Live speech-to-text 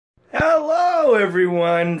Hello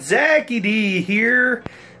everyone, Zachy D here,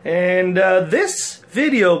 and this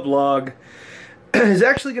video blog is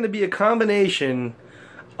actually going to be a combination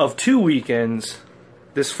of two weekends.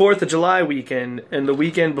 This 4th of July weekend and the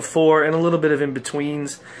weekend before and a little bit of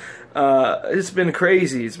in-betweens. It's been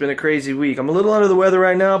crazy. It's been a crazy week. I'm a little under the weather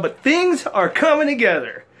right now, but things are coming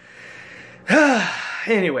together.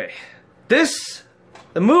 Anyway, the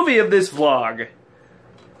movie of this vlog,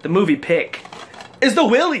 the movie pick, is The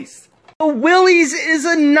Willies. The Willies is a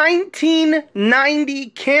 1990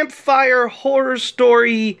 campfire horror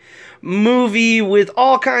story movie with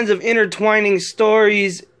all kinds of intertwining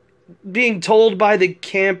stories being told by the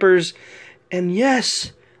campers. And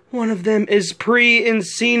yes, one of them is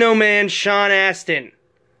pre-Encino Man Sean Astin.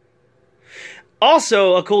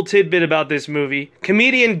 Also, a cool tidbit about this movie,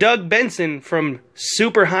 comedian Doug Benson from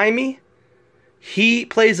Super Jaime, he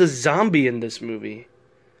plays a zombie in this movie.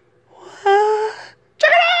 What?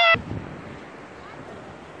 Check it out!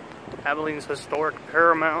 Abilene's historic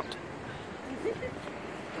Paramount.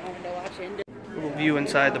 Little view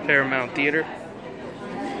inside the Paramount Theater.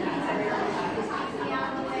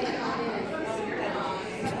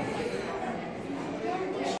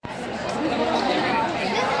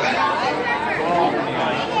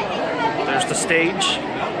 There's the stage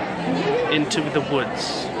into the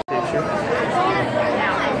woods.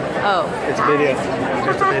 Oh. It's a video. It's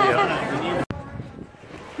just a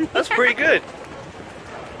video. That's pretty good.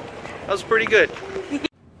 That was pretty good.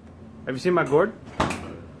 Have you seen my gourd?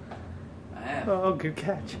 I have. Oh, good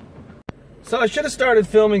catch. So I should have started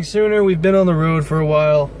filming sooner. We've been on the road for a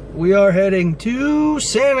while. We are heading to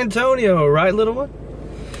San Antonio, right, little one?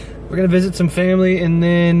 We're gonna visit some family and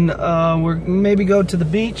then we're maybe go to the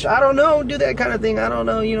beach. I don't know, do that kind of thing. I don't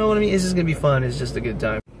know, you know what I mean? It's just gonna be fun. It's just a good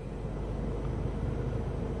time.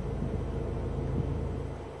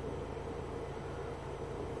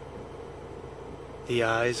 The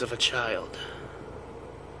eyes of a child.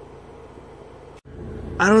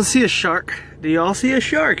 I don't see a shark. Do y'all see a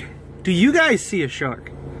shark? Do you guys see a shark?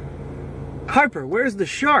 Harper, where's the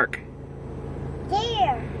shark?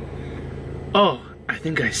 There. Oh, I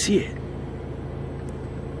think I see it.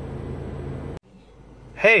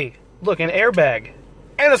 Hey, look, an airbag.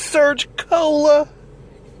 And a Surge Cola.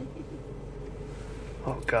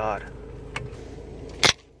 Oh, God.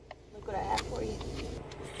 Look what I have for you.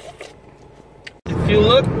 If you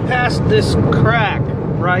look past this crack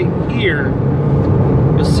right here,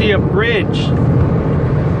 you'll see a bridge.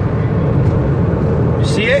 You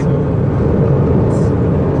see it?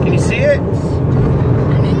 Can you see it?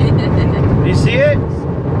 Do you see it?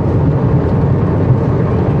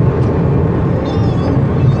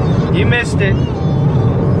 You missed it.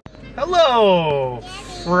 Hello,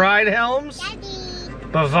 Fried Helms, Daddy.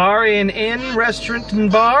 Bavarian Inn, Restaurant and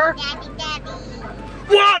Bar. Daddy, Daddy.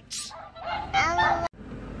 What?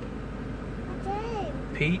 Okay.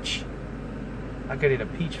 Peach? I could eat a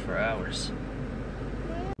peach for hours.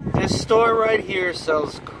 This store right here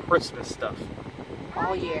sells Christmas stuff.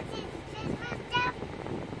 All year.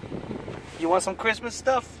 You want some Christmas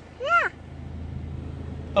stuff? Yeah.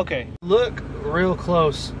 Okay. Look real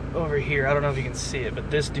close over here. I don't know if you can see it,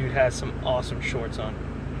 but this dude has some awesome shorts on.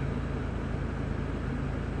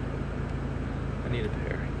 I need a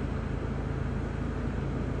pair.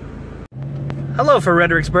 Hello,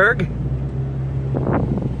 Fredericksburg.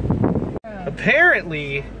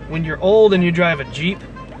 Apparently, when you're old and you drive a Jeep,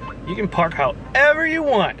 you can park however you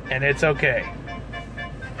want, and it's okay.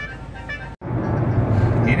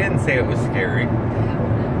 He didn't say it was scary.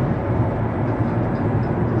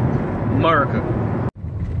 America.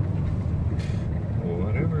 Well,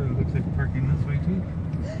 whatever. It looks like parking this way too.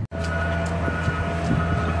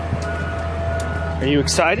 Are you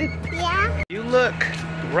excited? Yeah. You look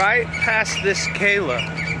right past this Kayla.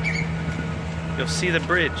 You'll see the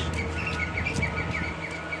bridge.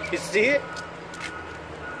 You see it?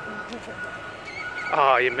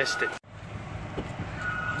 Oh, you missed it.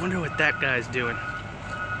 I wonder what that guy's doing.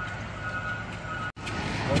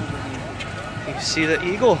 You see the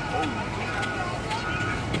eagle?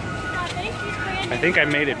 I think I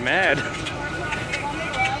made it mad.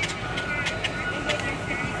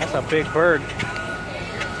 That's a big bird.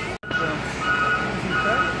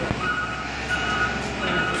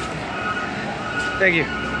 Thank you.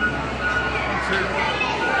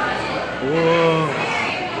 Whoa.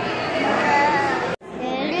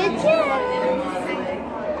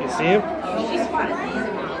 You see him?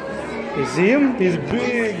 You see him? He's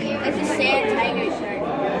big. It's a sand tiger shark.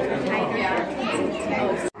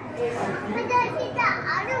 But that's the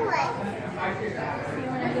other way. You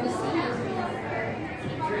want to go see?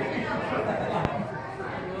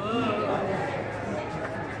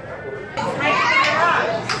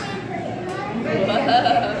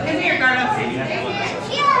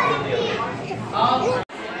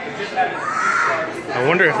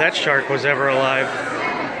 wonder if that shark was ever alive.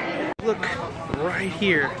 Look, right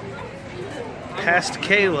here, past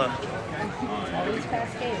Kayla,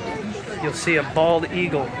 you'll see a bald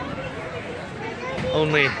eagle.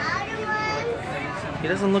 Only, he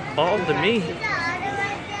doesn't look bald to me,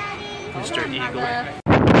 Mr. Eagle.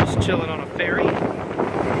 Just chilling on a ferry.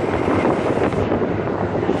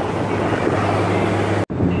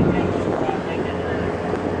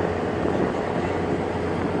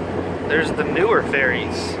 There's the newer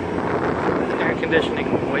ferries. Air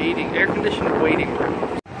conditioned waiting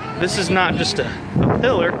room. This is not just a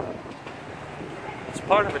pillar. It's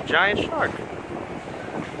part of a giant shark.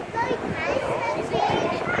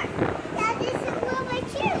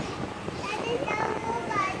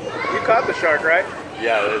 You caught the shark, right?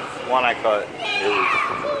 Yeah, that's one I caught.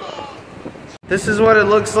 This is what it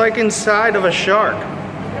looks like inside of a shark.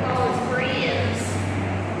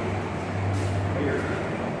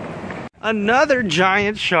 Another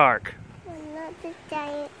giant shark. Another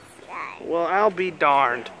giant shark. Well, I'll be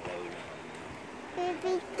darned.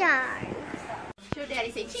 Baby darn. Show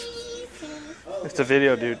Daddy, say cheese. It's a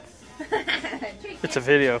video, dude. It's a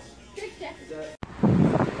video.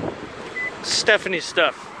 Stephanie's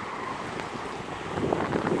stuff.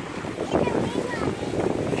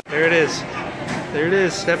 There it is. There it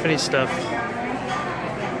is, Stephanie's stuff.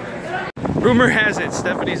 Rumor has it,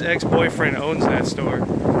 Stephanie's ex-boyfriend owns that store.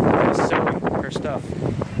 He's selling her stuff.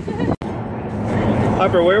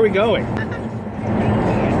 Harper, where are we going?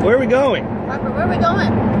 Where are we going? Harper, where are we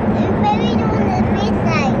going?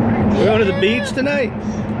 We're going to the beach tonight?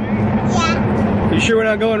 Yeah. You sure we're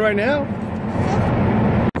not going right now?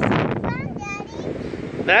 Come,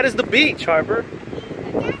 Daddy. That is the beach, Harper.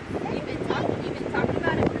 You've been talking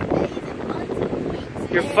about it for days and months and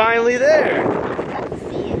weeks. You're finally there. Got to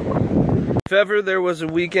see it. If ever there was a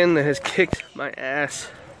weekend that has kicked my ass,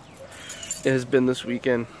 it has been this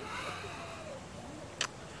weekend.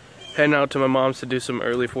 Heading out to my mom's to do some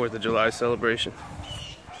early 4th of July celebration.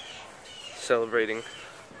 Celebrating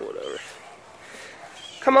whatever.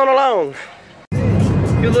 Come on along.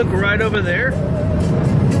 If you look right over there,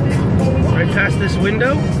 right past this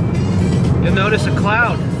window, you'll notice a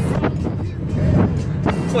cloud.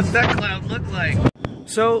 What's that cloud look like?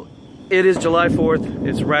 So, it is July 4th.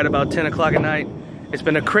 It's right about 10 o'clock at night. It's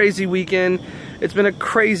been a crazy weekend. It's been a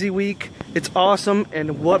crazy week. It's awesome,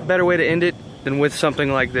 and what better way to end it than with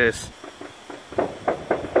something like this.